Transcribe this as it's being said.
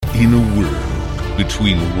In a world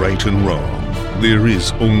between right and wrong, there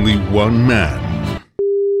is only one man.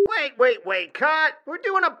 Wait, cut! We're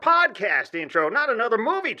doing a podcast intro, not another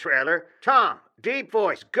movie trailer. Tom, deep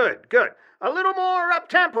voice, good. A little more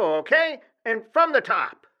up-tempo, okay? And from the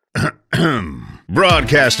top.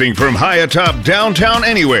 Broadcasting from high atop downtown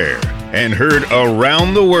anywhere and heard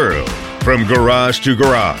around the world. From garage to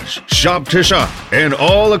garage, shop to shop, and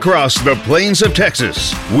all across the plains of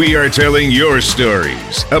Texas, we are telling your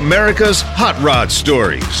stories, America's Hot Rod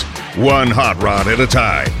Stories, one hot rod at a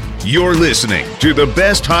time. You're listening to the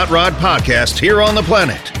best hot rod podcast here on the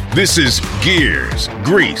planet. This is Gears,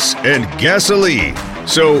 Grease, and Gasoline.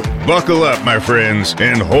 So buckle up, my friends,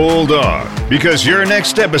 and hold on, because your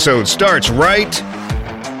next episode starts right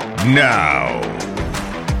now.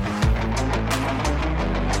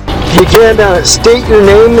 You can state your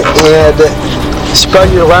name and spell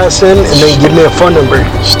your last name, and then give me a phone number.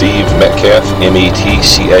 Steve Metcalf, Metcalf.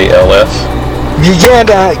 You can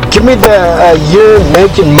give me the year,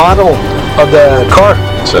 make, and model of the car.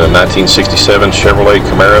 It's a 1967 Chevrolet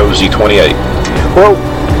Camaro Z28. Well,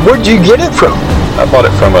 where'd you get it from? I bought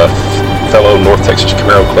it from a fellow North Texas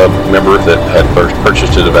Camaro Club member that had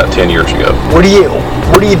purchased it about 10 years ago. What do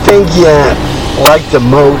you think you like the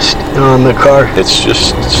most on the car? It's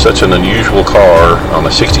just such an unusual car. On the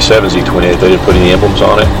 67 Z28, they didn't put any emblems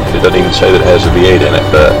on it. It doesn't even say that it has a V8 in it.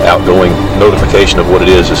 The outgoing notification of what it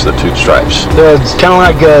is the two stripes. So it's kind of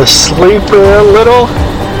like a sleeper a little?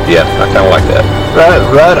 Yeah, I kind of like that.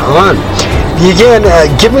 Right on. You can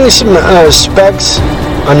give me some specs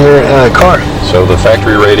on your car. So the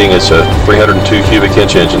factory rating is a 302 cubic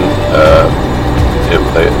inch engine.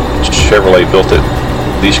 Chevrolet built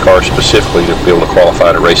these cars specifically to be able to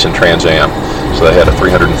qualify to race in Trans Am. So they had a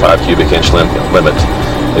 305 cubic inch limit.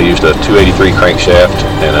 They used a 283 crankshaft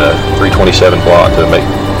and a 327 block to make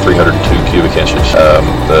 302 cubic inches.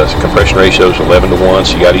 The compression ratio is 11 to 1,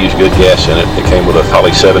 so you got to use good gas in it. It came with a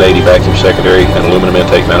Holley 780 vacuum secondary and aluminum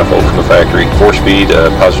intake manifold from the factory. 4-speed,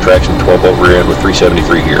 positive traction, 12-volt rear end with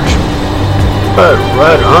 373 gears.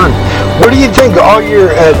 Right on. Where do you think all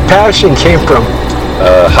your passion came from?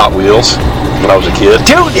 Hot Wheels. When I was a kid.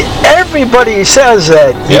 Dude, everybody says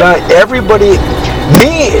that. You know, everybody.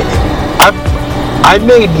 I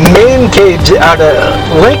made man caves out of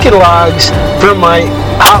Lincoln logs from my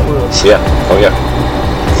Hot Wheels. Yeah. Oh, yeah.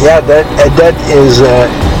 Yeah, that is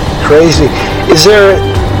crazy. Is there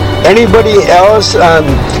anybody else,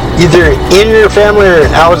 either in your family or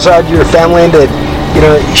outside your family, that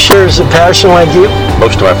shares a passion like you?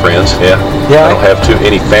 Most of my friends, yeah. I don't have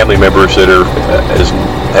any family members that are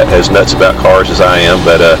as nuts about cars as I am,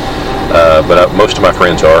 but most of my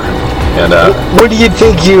friends are. And what do you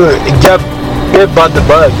think you got bit by the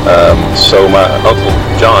bug? So my Uncle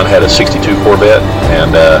John had a 62 Corvette,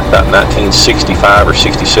 and about 1965 or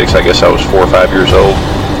 66, I guess I was 4 or 5 years old,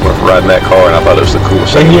 went for riding that car, and I thought it was the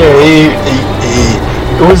coolest thing. Yeah,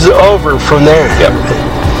 it was over from there. Yep.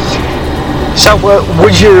 So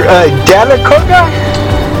was your dad a car guy?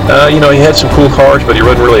 He had some cool cars, but he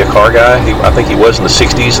wasn't really a car guy. I think he was in the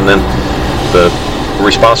 60s, and then the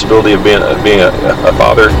responsibility of being a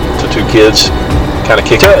father to 2 kids kind of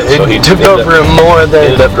kicked in. So he took over more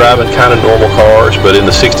than... Ended up driving kind of normal cars, but in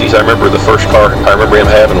the 60s, I remember the first car I remember him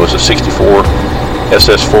having was a 64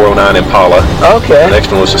 SS409 Impala. Okay. The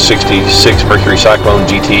next one was a 66 Mercury Cyclone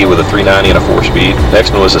GT with a 390 and a 4-speed.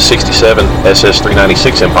 Next one was a 67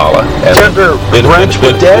 SS396 Impala. And then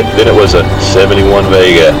it was a 71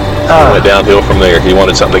 Vega. Went downhill from there. He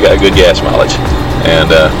wanted something that got good gas mileage. And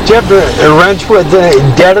did you have a wrench with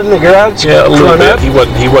Dad in the garage? Yeah, a little bit. He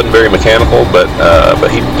wasn't very mechanical, but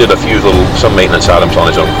he did some maintenance items on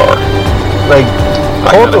his own car. Like,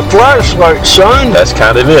 hold the flashlight, son. That's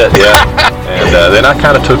kind of it, yeah. And then I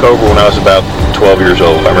kind of took over when I was about 12 years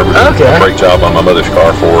old. I remember doing a brake job on my mother's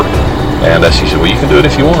car for her, and she said, "Well, you can do it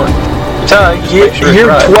if you want." So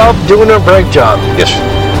you're 12 doing a brake job. Yes.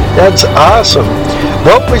 That's awesome.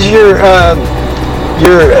 What was your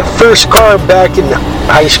first car back in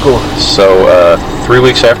high school? So 3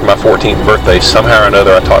 weeks after my 14th birthday, somehow or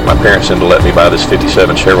another, I talked my parents into letting me buy this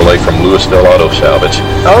 57 Chevrolet from Louisville Auto Salvage.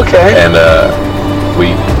 Okay. And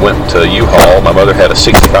we went to U-Haul. My mother had a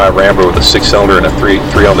 65 Rambler with a 6-cylinder and a 3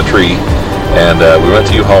 on the tree. And we went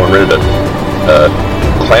to U-Haul and rented a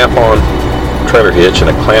clamp-on trailer hitch and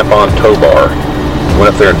a clamp-on tow bar. Went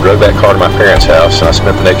up there and drug that car to my parents' house, and I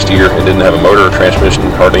spent the next year. It didn't have a motor or transmission,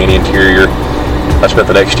 hardly any interior. I spent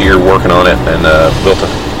the next year working on it and built a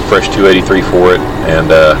fresh 283 for it,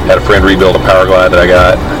 and had a friend rebuild a Power Glide that I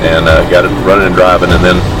got, and got it running and driving, and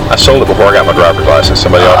then I sold it before I got my driver's license.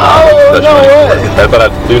 Somebody offered me no way. But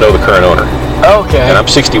I do know the current owner. Okay. And I'm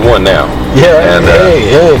 61 now. Yeah. And,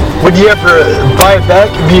 hey. Would you ever buy it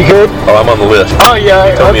back if you could? Oh, I'm on the list. Oh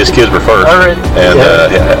yeah. He told me his kids were first. All right. And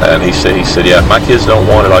and he said, yeah, if my kids don't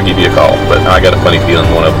want it, I'll give you a call. But I got a funny feeling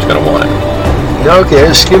one of them's going to want it. Okay,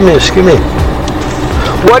 excuse me.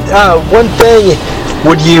 What one thing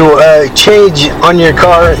would you change on your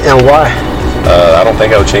car and why? I don't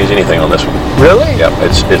think I would change anything on this one. Really? Yeah,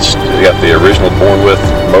 it's got the original Born With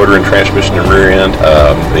motor and transmission and rear end.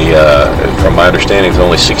 From my understanding, there's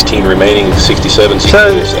only 16 remaining, 67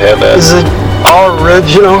 CCs have that. Is it all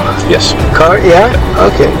original? Yes. Car? Yeah.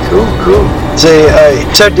 Okay. Cool.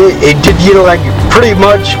 So did you like pretty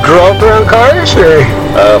much grow up around cars, or?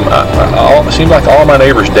 It seemed like all my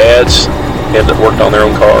neighbors' dads had worked on their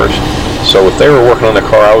own cars. So if they were working on their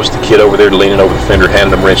car, I was the kid over there leaning over the fender,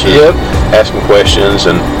 handing them wrenches, asking questions,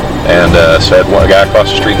 and so I had one guy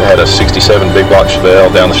across the street that had a 67 big block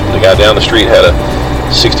Chevelle. The guy down the street had a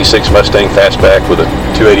 66 Mustang Fastback with a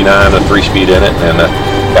 289 and a 3-speed in it, and the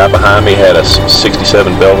guy behind me had a 67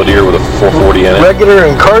 Belvedere with a 440 in it. Regular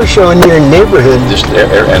and car show in your neighborhood.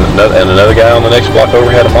 And another guy on the next block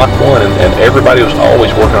over had a Mach 1, and everybody was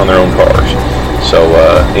always working on their own cars. So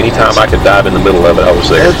anytime I could dive in the middle of it, I was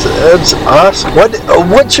there. That's awesome.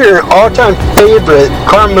 What's your all-time favorite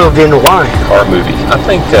car movie and why? Car movie. I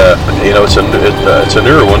think it's a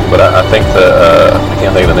newer one, but I think I can't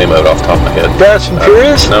think of the name of it off the top of my head. Fast and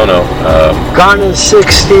Furious? No. Gone in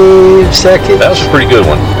 60 Seconds. That was a pretty good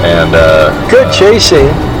one, and good chasing.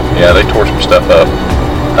 Yeah, they tore some stuff up,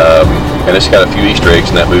 and it's got a few Easter eggs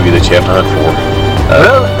in that movie that you have to hunt for.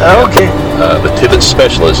 Okay. The Tibbetts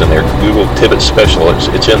Special is in there. Google Tibbetts Special.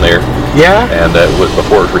 It's in there. Yeah. And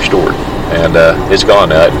before it was restored, and it's gone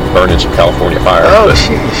now. It burned in some California fire. Oh, but,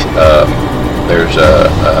 jeez. There's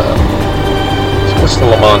what's the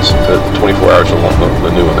Le Mans? The 24 Hours of the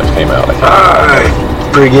new one that came out. I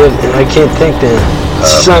can't pretty good. I can't think then.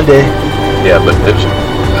 Sunday. Yeah, but it was.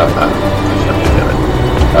 I can't think of it.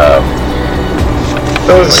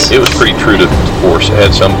 It was pretty true to course. It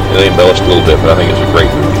had they embellished a little bit, but I think it was a great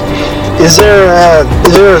movie. Is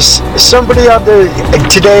there somebody out there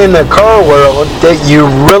today in the car world that you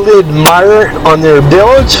really admire on their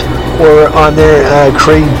builds or on their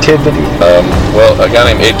creativity? Well, a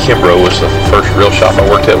guy named Ed Kimbrough was the first real shop I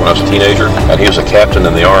worked at when I was a teenager, and he was a captain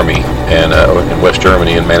in the Army and in West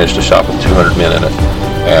Germany, and managed a shop with 200 men in it.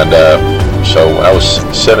 And so I was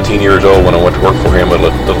 17 years old when I went to work for him at a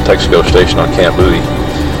little Texaco station on Camp Bowie.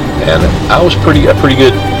 And I was a pretty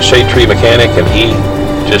good shade tree mechanic, and he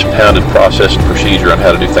just pounded process and procedure on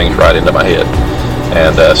how to do things right into my head.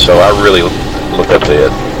 And so I really look up to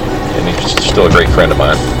Ed, and he's still a great friend of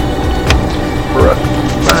mine. Right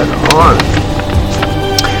on.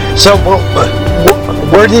 So,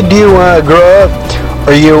 where did you grow up?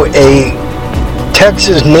 Are you a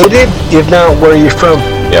Texas native? If not, where are you from?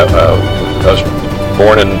 Yeah, I was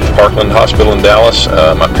born in Parkland Hospital in Dallas.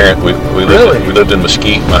 My parents, we lived in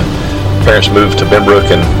Mesquite. My parents moved to Benbrook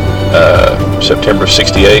in September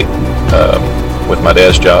 '68 with my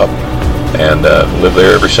dad's job, and lived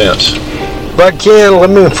there ever since. But Ken, let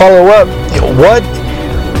me follow up.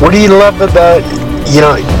 What do you love about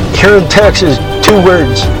here in Texas? 2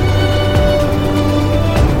 words.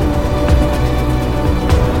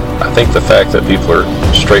 I think the fact that people are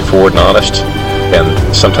straightforward and honest. And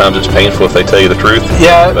sometimes it's painful if they tell you the truth.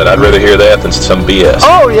 Yeah. But I'd rather hear that than some BS.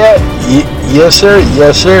 Oh yeah. Yes sir.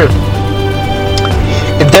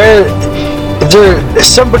 If there's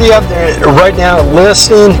somebody out there right now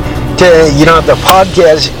listening to the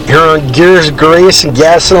podcast here on Gears, Grace, and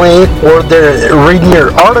Gasoline, or they're reading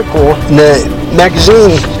your article in the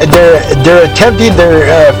magazine, they're attempting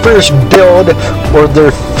their first build or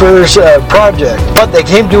their first project, but they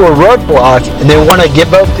came to a roadblock and they want to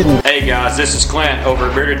give up. Hey guys, this is Clint over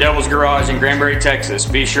at Bearded Devil's Garage in Granbury, Texas.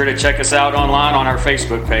 Be sure to check us out online on our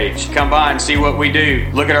Facebook page. Come by and see what we do.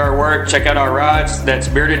 Look at our work, check out our rides. That's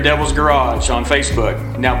Bearded Devil's Garage on Facebook.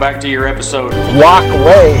 Now back to your episode. Walk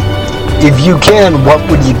away. If you can, what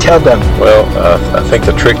would you tell them? Well, I think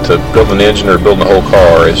the trick to building an engine or building a whole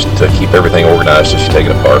car is to keep everything organized as you take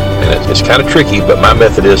it apart. And it's kind of tricky, but my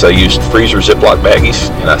method is I use freezer Ziploc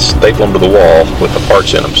baggies, and I staple them to the wall with the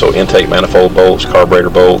parts in them. So intake manifold bolts,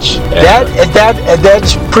 carburetor bolts.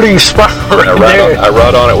 That's pretty smart right I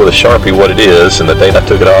write on it with a Sharpie what it is, and the date I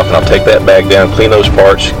took it off, and I'll take that bag down, clean those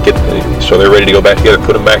parts, so they're ready to go back together,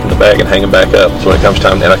 put them back in the bag, and hang them back up. So when it comes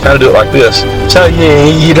time, and I kind of do it like this. So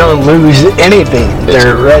you don't lose lose anything.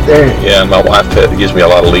 They're right there. Yeah, and my wife gives me a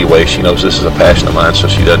lot of leeway. She knows this is a passion of mine, so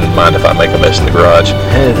she doesn't mind if I make a mess in the garage.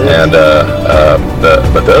 And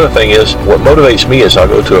but the other thing is, what motivates me is I'll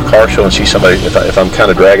go to a car show and see somebody. If I'm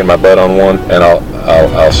kind of dragging my butt on one, and I'll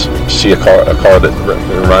see a car that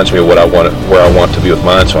reminds me of where I want to be with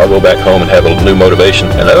mine. So I'll go back home and have a new motivation.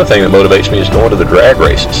 And the other thing that motivates me is going to the drag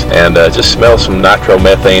races and just smell some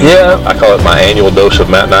nitromethane. Yeah. I call it my annual dose of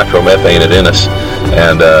nitromethane at Ennis.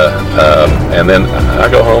 And then I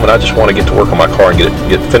go home and I just want to get to work on my car and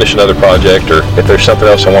finish another project, or if there's something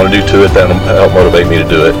else I want to do to it, that'll help motivate me to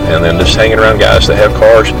do it. And then just hanging around guys that have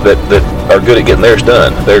cars that are good at getting theirs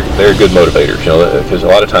done. They're good motivators, because a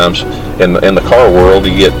lot of times in the car world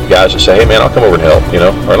you get guys that say, hey man, I'll come over and help,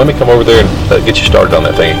 or let me come over there and get you started on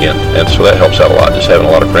that thing again. And so that helps out a lot, just having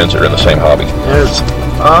a lot of friends that are in the same hobby. That's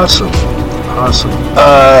awesome.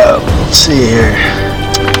 Let's see here.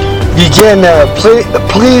 You can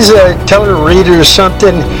please tell the readers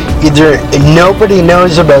something either nobody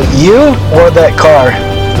knows about you or that car.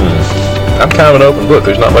 I'm kind of an open book.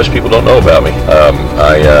 There's not much people don't know about me.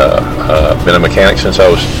 I've been a mechanic since I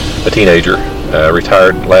was a teenager.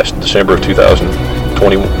 Retired last December of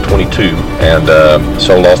 2022, and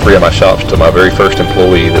sold all 3 of my shops to my very first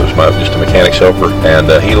employee that was just a mechanics helper, and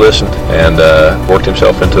he listened and worked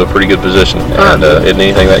himself into a pretty good position, and isn't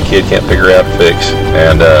anything that kid can't figure out to fix.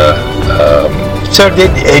 And so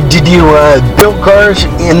did you build cars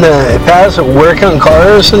in the past, work on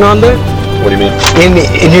cars and on that? What do you mean?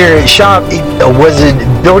 In your shop, was it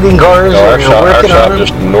building cars? No, or our working shop on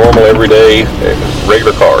just normal, everyday,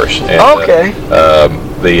 regular cars. And, okay.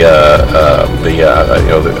 The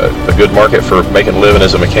good market for making a living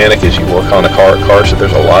as a mechanic is you work on cars that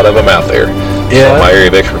there's a lot of them out there. Yeah. So my area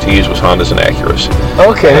of expertise was Hondas and Acuras.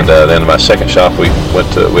 Okay. And then my second shop we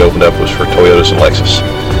opened up was for Toyotas and Lexus.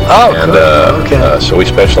 Oh, and cool. Okay. So we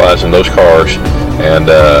specialize in those cars. And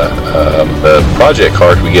the project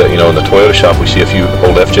cars we get, in the Toyota shop, we see a few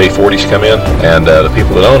old FJ40s come in, and the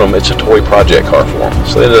people that own them, it's a toy project car for them.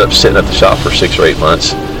 So they ended up sitting at the shop for 6 or 8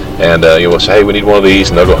 months, and we'll say, hey, we need one of these,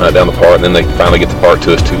 and they'll go hunt down the part, and then they finally get the part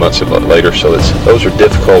to us 2 months later. So those are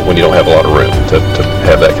difficult when you don't have a lot of room to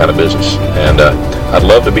have that kind of business. And I'd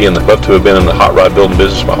love to have been in the hot rod building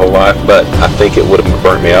business my whole life, but I think it would have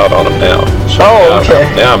burnt me out on them now. So okay.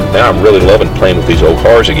 Now I'm really loving playing with these old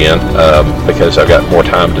cars again, because I've got more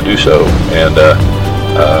time to do so. And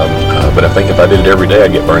but I think if I did it every day,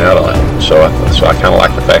 I'd get burnt out on it. So I kind of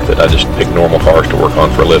like the fact that I just pick normal cars to work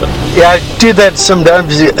on for a living. Yeah, I do that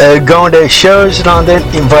sometimes, going to shows and all that.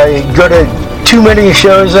 If I go to too many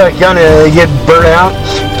shows, I kind of get burnt out.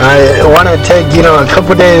 I want to take, a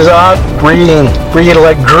couple days off, read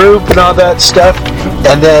like group and all that stuff,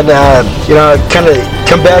 and then, kind of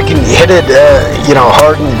come back and hit it,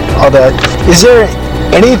 hard and all that. Is there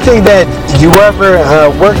anything that you ever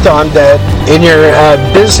worked on that in your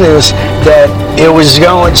business that it was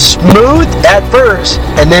going smooth at first,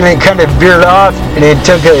 and then it kind of veered off and it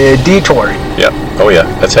took a detour? Yeah. Oh yeah,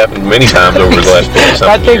 that's happened many times over the last 50-something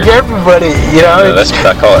I think years. everybody, that's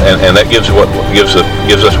what I call it, and that gives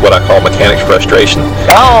us what I call mechanics frustration.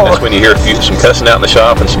 Oh. That's when you hear some cussing out in the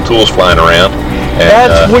shop and some tools flying around. And,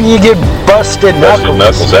 that's when you get busted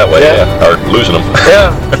knuckles. That way, yeah. Or losing them.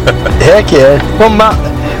 Yeah. Heck yeah. Well,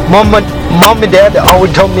 Mom and Dad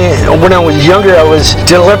always told me when I was younger, I was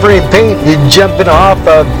delivering paint and jumping off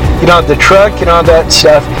of, the truck and all that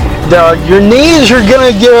stuff. Your knees are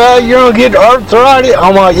gonna you're gonna get arthritis.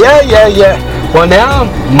 I'm like, yeah. Well, now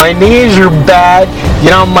my knees are bad.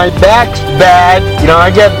 My back's bad.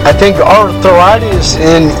 I think arthritis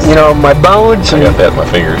in, my bones. I got that in my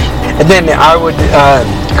fingers. And then I would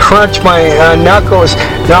crunch my knuckles.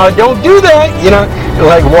 No, don't do that.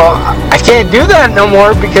 Like, well, I can't do that no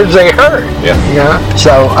more because they hurt. Yeah.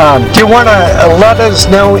 So, do you want to let us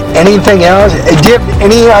know anything else? Do you have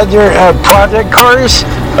any other project cars?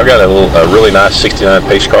 I've got a really nice 69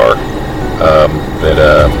 pace car that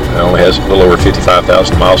only has a little over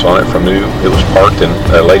 55,000 miles on it from new. It was parked, and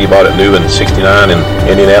a lady bought it new in '69 in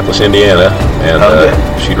Indianapolis, Indiana, and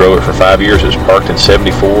she drove it for 5 years. It was parked in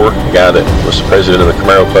 '74. The guy that was the president of the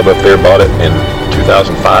Camaro Club up there bought it in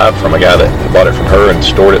 2005 from a guy that bought it from her and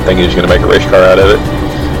stored it, thinking he was going to make a race car out of it.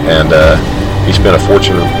 And he spent a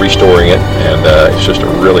fortune restoring it, and it's just a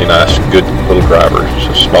really nice, good little driver.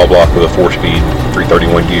 It's a small block with a 4-speed,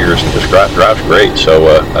 331 gears, and just drives great. So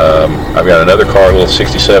I've got another car, a little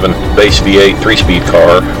 67 base V8 3-speed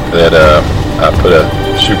car that I put a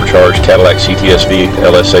supercharged Cadillac CTS-V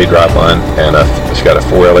LSA driveline, and it's got a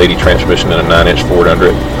 4L80 transmission and a 9-inch Ford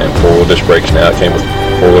under it, and 4-wheel disc brakes now. It came with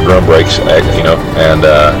 4-wheel drum brakes, and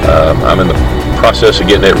I'm in the process of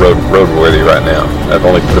getting it roadworthy right now. I've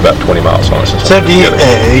only put about 20 miles on it. So do you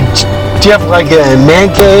have like a man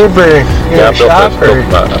cave or shop?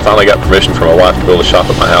 I finally got permission from my wife to build a shop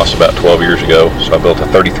at my house about 12 years ago. So I built a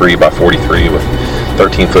 33 by 43 with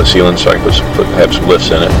 13-foot ceiling, so I can have some lifts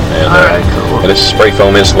in it. And, all right, cool. And it's spray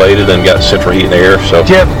foam insulated and got central heat and air. So.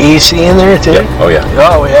 Do you have AC in there too? Yeah. Oh yeah.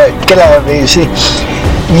 Oh yeah, gotta have AC.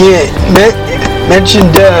 You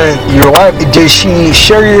mentioned your wife. Does she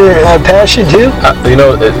share your passion too?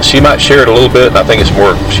 She might share it a little bit. I think it's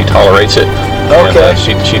more she tolerates it. Okay. And,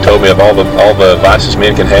 she told me of all the vices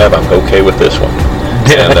men can have, I'm okay with this one.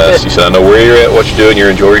 And she said, I know where you're at, what you're doing, you're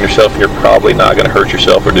enjoying yourself, and you're probably not going to hurt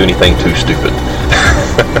yourself or do anything too stupid.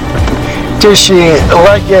 Does she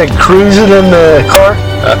like cruising in the car?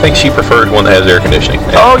 I think she prefers one that has air conditioning.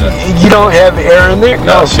 And, you don't have air in there?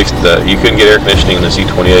 No, you couldn't get air conditioning in the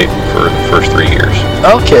Z28 for the first 3 years.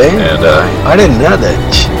 Okay. And I didn't know that.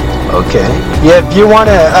 Okay. Yeah, if you want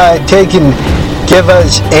to take and give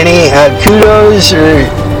us any kudos or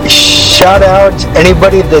shout outs,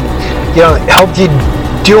 anybody that helped you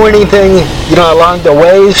do anything along the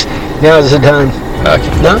ways, now's the time. I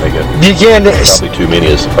can't think of it. You can. Probably too many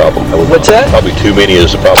is the problem. What's that? Probably too many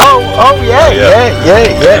is the problem. Oh yeah.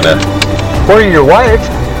 And, or your wife.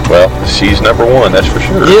 Well, she's number one, that's for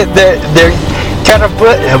sure. Yeah, they're kind of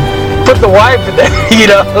put the wife in there,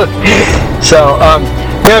 So,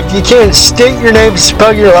 now if you can, state your name,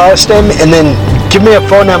 spell your last name, and then give me a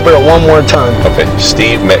phone number one more time. Okay,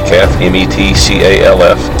 Steve Metcalf,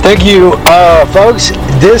 Metcalf. Thank you, folks.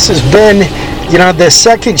 This has been, the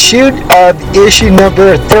second shoot of issue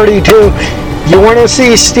number 32. You want to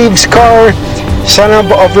see Steve's car? Sign up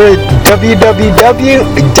over at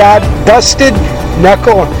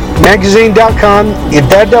www.bustedknucklemagazine.com. If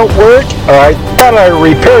that don't work, I thought I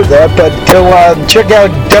repaired that, but go check out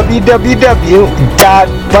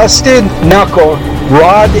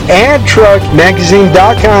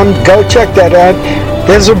www.bustedknucklerodandtruckmagazine.com. Go check that out.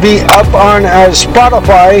 This will be up on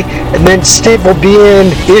Spotify, and then Steve will be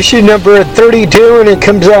in issue number 32, and it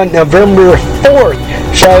comes out November 4th.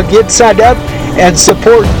 So get signed up and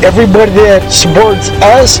support everybody that supports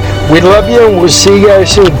us. We love you, and we'll see you guys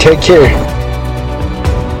soon. Take care.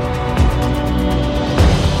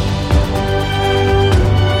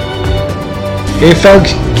 Hey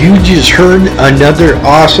folks, you just heard another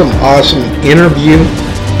awesome interview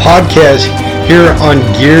podcast here on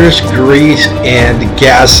Gears, Grease, and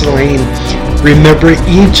Gasoline. Remember,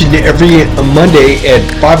 each and every Monday at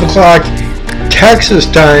 5 o'clock Texas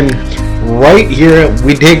time, right here,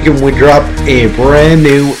 we take and we drop a brand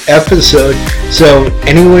new episode. So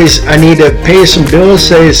anyways, I need to pay some bills,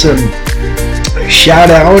 say some shout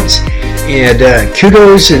outs and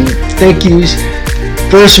kudos and thank yous.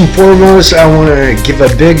 First and foremost, I want to give a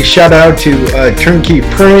big shout out to Turnkey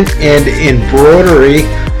Print and Embroidery,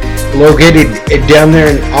 located down there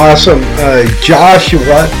in awesome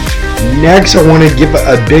Joshua. Next, I want to give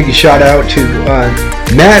a big shout out to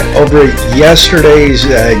Matt over at Yesterday's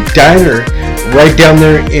Diner, right down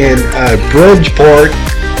there in Bridgeport.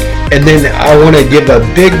 And then I want to give a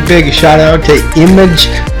big shout out to Image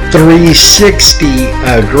 360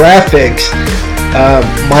 Graphics.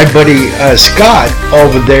 My buddy Scott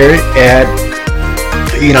over there at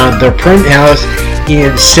the print house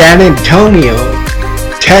in San Antonio,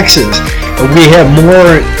 Texas. And we have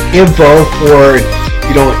more info for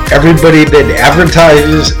everybody that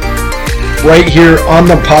advertises right here on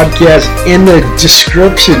the podcast in the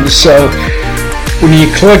description. So when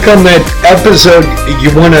you click on that episode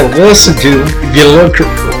you want to listen to, if you look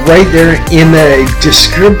right there in the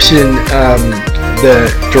description,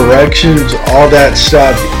 the directions, all that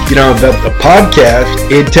stuff, about the podcast,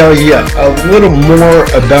 it tells you a little more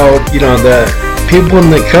about, the people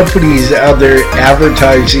and the companies out there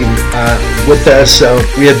advertising with us. So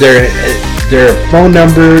we have their phone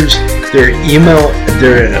numbers, their email,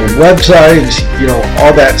 their websites,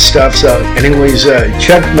 all that stuff. So anyways,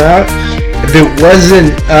 check them out. If it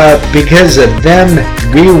wasn't because of them,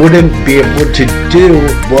 we wouldn't be able to do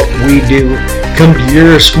what we do. Come to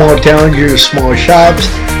your small town, your small shops,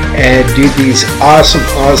 and do these awesome,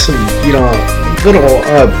 little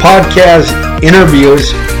podcast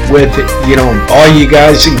interviews with, all you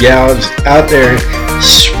guys and gals out there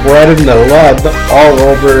spreading the love all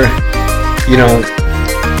over,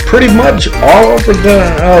 pretty much all over the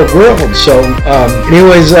world. So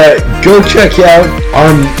anyways, go check out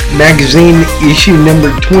our magazine. Issue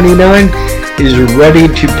number 29 is ready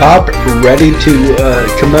to pop, ready to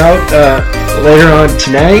come out later on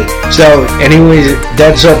tonight. So anyways,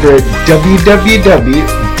 that's over at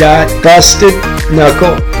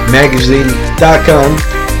www.bustedknucklemagazine.com,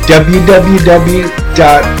 www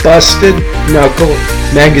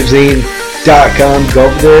www.bustedknucklemagazine.com. Go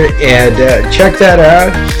over there and check that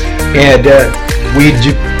out. And we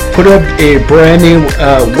put up a brand new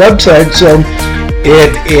website, so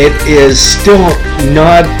it is still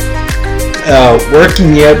not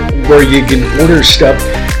working yet where you can order stuff.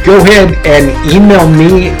 Go ahead and email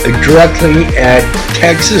me directly at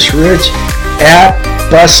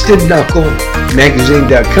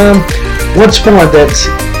texasrich@bustedknucklemagazine.com. Once more, that's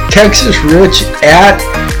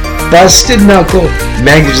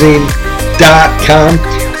texasrich@bustedknucklemagazine.com.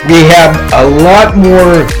 We have a lot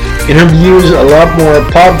more interviews, a lot more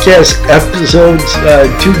podcast episodes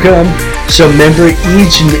to come. So remember,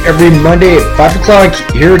 each and every Monday at 5 o'clock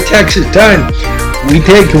here at Texas time, we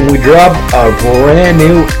take and we drop a brand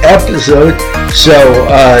new episode. So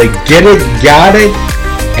get it, got it,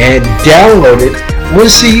 and download it. We'll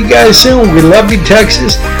see you guys soon. We love you,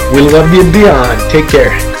 Texas. We love you beyond. Take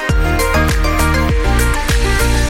care.